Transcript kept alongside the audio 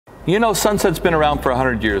You know, Sunset's been around for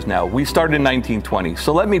 100 years now. We started in 1920,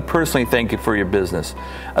 so let me personally thank you for your business.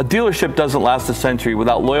 A dealership doesn't last a century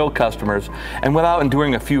without loyal customers and without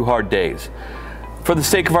enduring a few hard days. For the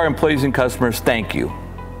sake of our employees and customers, thank you.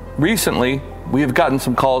 Recently, we have gotten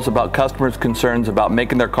some calls about customers' concerns about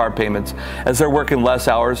making their car payments as they're working less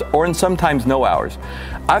hours or in sometimes no hours.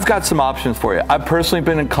 I've got some options for you. I've personally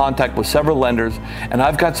been in contact with several lenders, and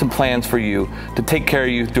I've got some plans for you to take care of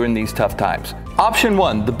you during these tough times. Option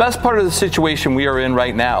 1, the best part of the situation we are in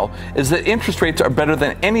right now is that interest rates are better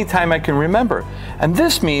than any time I can remember. And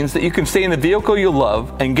this means that you can stay in the vehicle you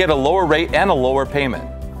love and get a lower rate and a lower payment.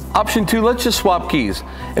 Option 2, let's just swap keys.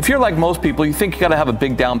 If you're like most people, you think you gotta have a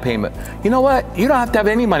big down payment. You know what? You don't have to have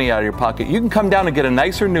any money out of your pocket. You can come down and get a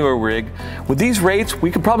nicer, newer rig. With these rates,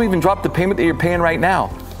 we could probably even drop the payment that you're paying right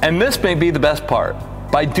now. And this may be the best part.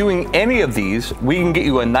 By doing any of these, we can get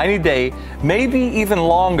you a 90-day, maybe even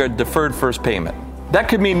longer deferred first payment. That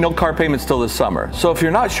could mean no car payments till this summer. So if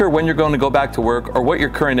you're not sure when you're going to go back to work or what your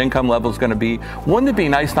current income level is going to be, wouldn't it be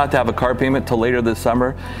nice not to have a car payment till later this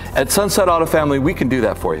summer? At Sunset Auto Family, we can do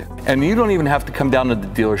that for you. And you don't even have to come down to the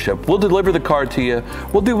dealership. We'll deliver the car to you.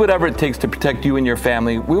 We'll do whatever it takes to protect you and your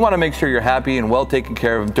family. We want to make sure you're happy and well taken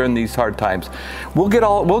care of during these hard times. We'll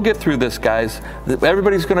get through this, guys.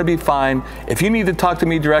 Everybody's going to be fine. If you need to talk to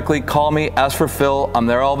me directly, call me, ask for Phil. I'm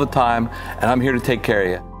there all the time, and I'm here to take care of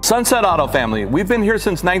you. Sunset Auto Family, we've been here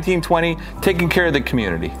since 1920, taking care of the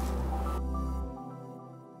community.